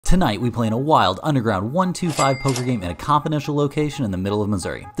Tonight, we play in a wild, underground 1-2-5 poker game in a confidential location in the middle of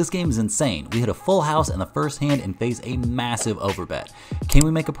Missouri. This game is insane. We hit a full house in the first hand and face a massive overbet. Can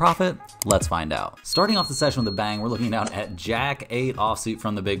we make a profit? Let's find out. Starting off the session with a bang, we're looking down at Jack 8 offsuit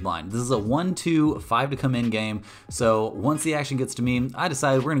from the big blind. This is a 1-2-5 to come in game, so once the action gets to me, I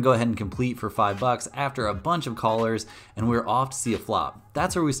decided we're gonna go ahead and complete for $5 after a bunch of callers, and we're off to see a flop.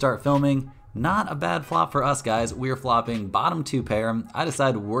 That's where we start filming. Not a bad flop for us, guys. We are flopping bottom 2 pair. I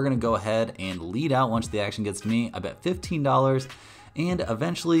decided we're gonna go ahead and lead out once the action gets to me. I bet $15, and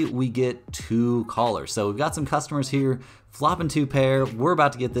eventually we get 2 callers. So we've got some customers here, flopping 2 pair. We're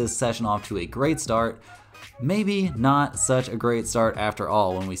about to get this session off to a great start. Maybe not such a great start after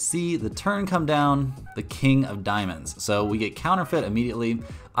all when we see the turn come down, the king of diamonds. So we get counterfeit immediately.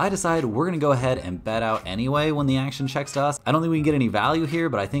 I decide we're gonna go ahead and bet out anyway when the action checks to us. I don't think we can get any value here,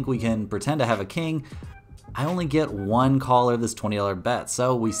 but I think we can pretend to have a king. I only get 1 caller this $20 bet,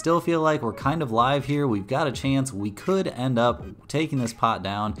 so we still feel like we're kind of live here. We've got a chance. We could end up taking this pot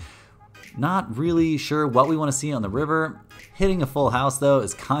down. Not really sure what we want to see on the river. Hitting a full house though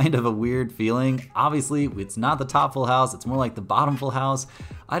is kind of a weird feeling. Obviously it's not the top full house, it's more like the bottom full house.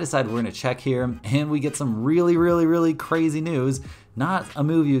 I decided we're gonna check here and we get some really crazy news. Not a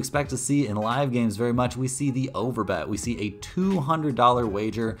move you expect to see in live games very much. We see the overbet. We see a $200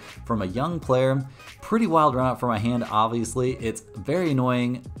 wager from a young player. Pretty wild run out for my hand, obviously. It's very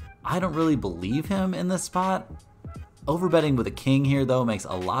annoying. I don't really believe him in this spot. Overbetting with a king here though makes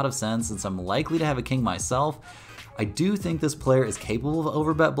a lot of sense since I'm likely to have a king myself. I do think this player is capable of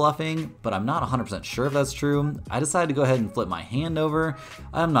overbet bluffing, but I'm not 100% sure if that's true. I decided to go ahead and flip my hand over.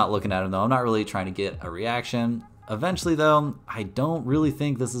 I'm not looking at him though. I'm not really trying to get a reaction. Eventually though, I don't really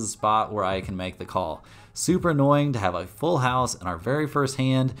think this is a spot where I can make the call. Super annoying to have a full house in our very first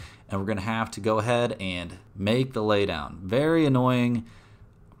hand, and we're gonna have to go ahead and make the laydown. Very annoying.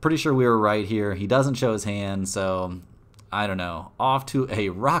 Pretty sure we were right here. He doesn't show his hand, so I don't know. Off to a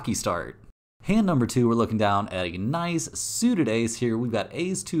rocky start. Hand number 2, we're looking down at a nice suited ace here. We've got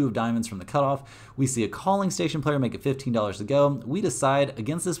ace 2 of diamonds from the cutoff. We see a calling station player make it $15 to go. We decide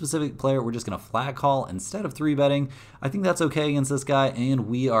against this specific player, we're just gonna flat call instead of 3-betting. I think that's okay against this guy, and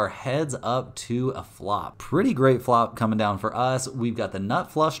we are heads up to a flop. Pretty great flop coming down for us. We've got the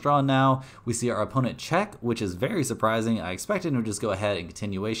nut flush draw now. We see our opponent check, which is very surprising. I expected him to just go ahead and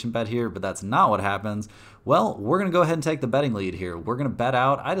continuation bet here, but that's not what happens. Well, we're gonna go ahead and take the betting lead here. We're gonna bet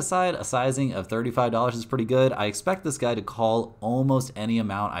out. I decide a sizing of $35 is pretty good. I expect this guy to call almost any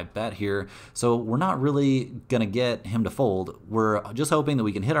amount I bet here, so we're not really gonna get him to fold. We're just hoping that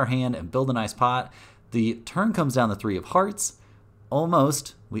we can hit our hand and build a nice pot. The turn comes down the 3 of hearts.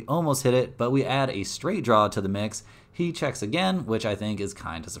 We almost hit it, but we add a straight draw to the mix. He checks again, which I think is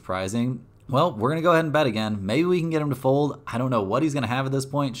kind of surprising. Well, we're gonna go ahead and bet again. Maybe we can get him to fold. I don't know what he's gonna have at this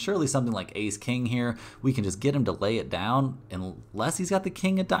point. Surely something like ace king here. We can just get him to lay it down, unless he's got the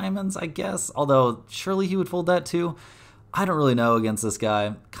king of diamonds, I guess. Although surely he would fold that too. I don't really know against this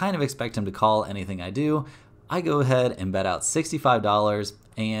guy. Kind of expect him to call anything I do. I go ahead and bet out $65,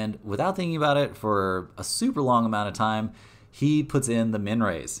 and without thinking about it for a super long amount of time, he puts in the min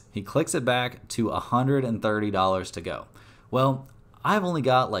raise. He clicks it back to $130 to go. Well, I've only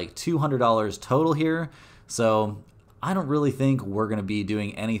got like $200 total here, so I don't really think we're gonna be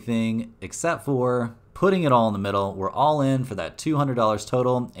doing anything except for putting it all in the middle. We're all in for that $200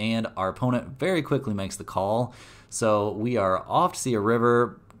 total, and our opponent very quickly makes the call. So we are off to see a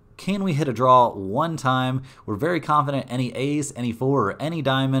river. Can we hit a draw one time? We're very confident any ace, any 4, or any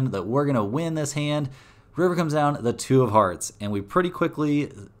diamond that we're gonna win this hand. River comes down the 2 of hearts, and we pretty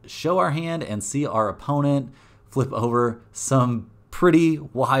quickly show our hand and see our opponent flip over some pretty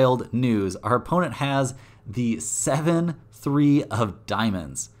wild news. Our opponent has the 7-3 of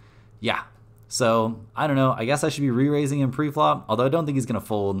diamonds. Yeah, so I don't know. I guess I should be re-raising him pre-flop, although I don't think he's gonna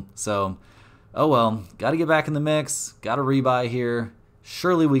fold. So, oh well, gotta get back in the mix, gotta rebuy here.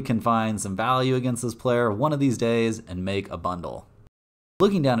 Surely we can find some value against this player one of these days and make a bundle.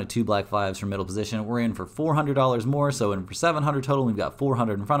 Looking down at 2 black 5s from middle position, we're in for $400 more, so in for $700 total, we've got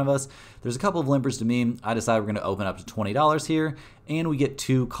 $400 in front of us. There's a couple of limpers to me. I decide we're gonna open up to $20 here, and we get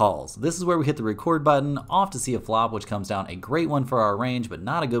 2 calls. This is where we hit the record button, off to see a flop, which comes down a great one for our range, but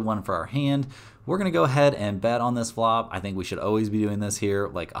not a good one for our hand. We're gonna go ahead and bet on this flop. I think we should always be doing this here,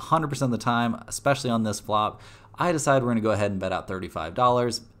 like 100% of the time, especially on this flop. I decide we're going to go ahead and bet out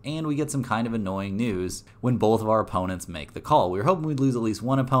 $35, and we get some kind of annoying news when both of our opponents make the call. We were hoping we'd lose at least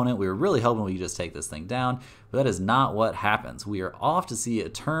one opponent. We were really hoping we could just take this thing down, but that is not what happens. We are off to see a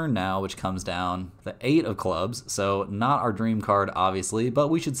turn now, which comes down the 8 of clubs, so not our dream card, obviously, but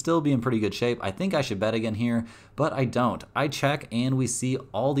we should still be in pretty good shape. I think I should bet again here, but I don't. I check, and we see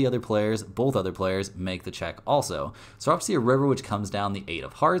all the other players, both other players, make the check also. So we're off to see a river, which comes down the 8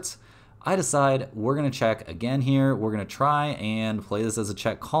 of hearts. I decide we're going to check again here. We're going to try and play this as a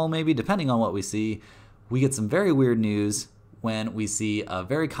check call maybe, depending on what we see. We get some very weird news when we see a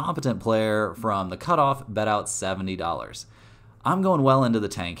very competent player from the cutoff bet out $70. I'm going well into the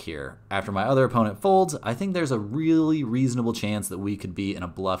tank here. After my other opponent folds, I think there's a really reasonable chance that we could be in a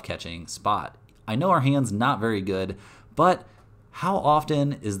bluff catching spot. I know our hand's not very good, but how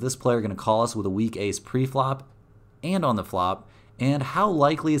often is this player going to call us with a weak ace pre-flop and on the flop? And how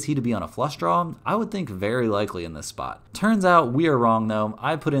likely is he to be on a flush draw? I would think very likely in this spot. Turns out we are wrong though.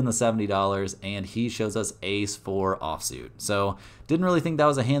 I put in the $70 and he shows us ace 4 offsuit. So didn't really think that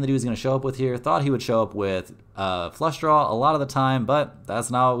was a hand that he was going to show up with here. Thought he would show up with flush draw a lot of the time, but that's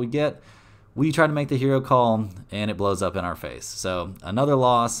not what we get. We try to make the hero call and it blows up in our face. So another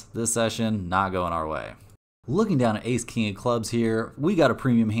loss this session, not going our way. Looking down at ace king of clubs here, we got a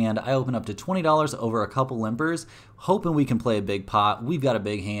premium hand. I open up to $20 over a couple limpers, hoping we can play a big pot. We've got a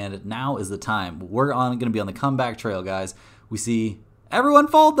big hand. Now is the time. We're going to be on the comeback trail, guys. We see everyone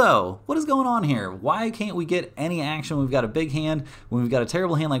fold though. What is going on here? Why can't we get any action when we've got a big hand? When we've got a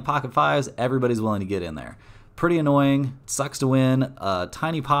terrible hand like pocket fives, everybody's willing to get in there. Pretty annoying. Sucks to win a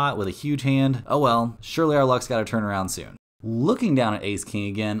tiny pot with a huge hand. Oh well, surely our luck's got to turn around soon. Looking down at ace king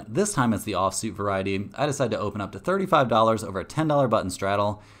again, this time it's the offsuit variety. I decide to open up to $35 over a $10 button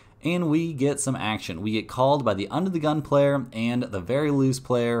straddle, and we get some action. We get called by the under the gun player and the very loose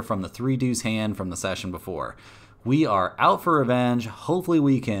player from the 3 deuce hand from the session before. We are out for revenge. Hopefully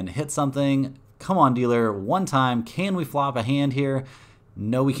we can hit something. Come on, dealer, one time. Can we flop a hand here?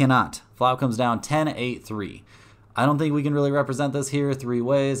 No, we cannot. Flop comes down 10-8-3. I don't think we can really represent this here 3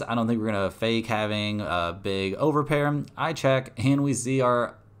 ways. I don't think we're going to fake having a big overpair. I check, and we see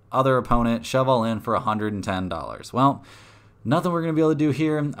our other opponent shove all in for $110. Well, nothing we're going to be able to do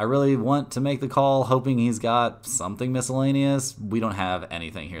here. I really want to make the call, hoping he's got something miscellaneous. We don't have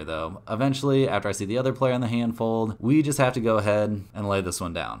anything here, though. Eventually, after I see the other player in the hand fold, we just have to go ahead and lay this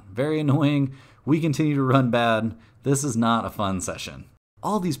one down. Very annoying. We continue to run bad. This is not a fun session.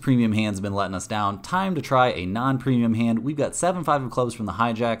 All these premium hands have been letting us down. Time to try a non-premium hand. We've got 7-5 of clubs from the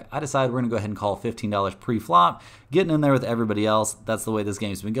hijack. I decide we're going to go ahead and call $15 pre-flop, getting in there with everybody else. That's the way this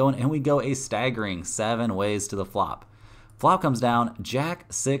game's been going, and we go a staggering 7 ways to the flop. Flop comes down Jack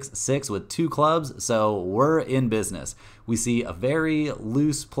 6-6 with 2 clubs, so we're in business. We see a very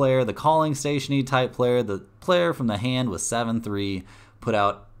loose player, the calling stationy type player, the player from the hand with 7-3, put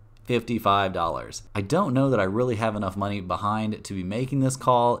out $55. I don't know that I really have enough money behind to be making this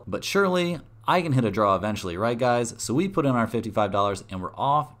call, but surely I can hit a draw eventually, right guys? So we put in our $55 and we're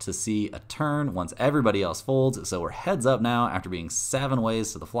off to see a turn once everybody else folds. So we're heads up now after being 7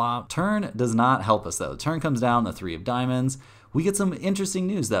 ways to the flop. Turn does not help us though. Turn comes down the 3 of diamonds. We get some interesting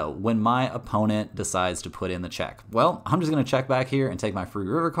news though when my opponent decides to put in the check. Well, I'm just gonna check back here and take my free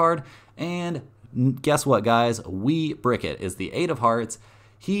river card, and guess what guys? We brick it. It's the 8 of hearts.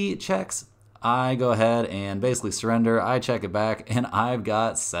 He checks, I go ahead and basically surrender. I check it back, and I've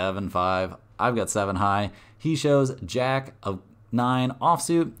got 7-5. I've got 7 high. He shows Jack of 9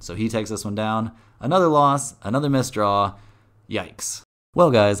 offsuit, so he takes this one down. Another loss, another misdraw. Yikes. Well,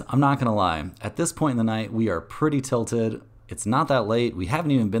 guys, I'm not gonna lie. At this point in the night, we are pretty tilted. It's not that late. We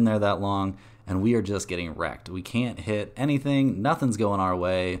haven't even been there that long, and we are just getting wrecked. We can't hit anything. Nothing's going our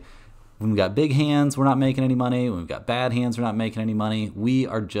way. When we've got big hands, we're not making any money. When we've got bad hands, we're not making any money. We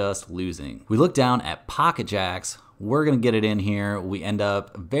are just losing. We look down at pocket jacks. We're gonna get it in here. We end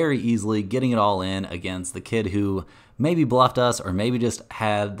up very easily getting it all in against the kid who maybe bluffed us or maybe just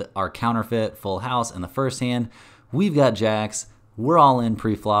had our counterfeit full house in the first hand. We've got jacks. We're all in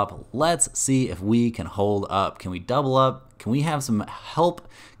pre-flop. Let's see if we can hold up. Can we double up? Can we have some help?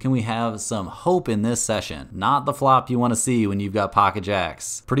 Can we have some hope in this session? Not the flop you want to see when you've got pocket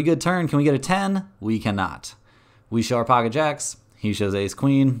jacks. Pretty good turn. Can we get a 10? We cannot. We show our pocket jacks. He shows ace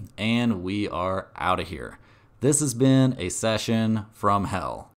queen, and we are out of here. This has been a session from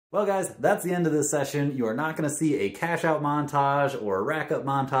hell. Well guys, that's the end of this session. You are not going to see a cash out montage or a rack up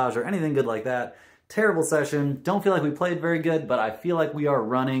montage or anything good like that. Terrible session. Don't feel like we played very good, but I feel like we are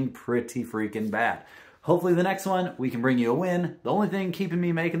running pretty freaking bad. Hopefully the next one, we can bring you a win. The only thing keeping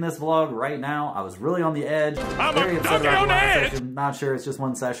me making this vlog right now, I was really on the edge. I'm very upset about the last edge. session. Not sure, it's just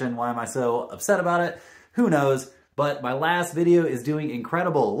one session. Why am I so upset about it? Who knows? But my last video is doing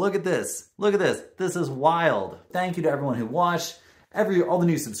incredible. Look at this. Look at this. This is wild. Thank you to everyone who watched. All the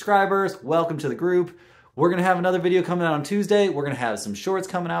new subscribers, welcome to the group. We're going to have another video coming out on Tuesday. We're going to have some shorts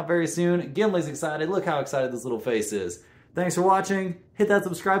coming out very soon. Gimli's excited. Look how excited this little face is. Thanks for watching. Hit that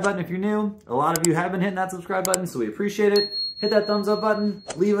subscribe button if you're new. A lot of you have been hitting that subscribe button, so we appreciate it. Hit that thumbs up button.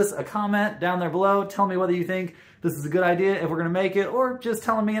 Leave us a comment down there below. Tell me whether you think this is a good idea, if we're going to make it, or just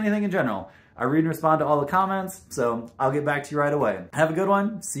telling me anything in general. I read and respond to all the comments, so I'll get back to you right away. Have a good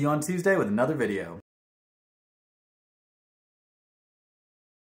one. See you on Tuesday with another video.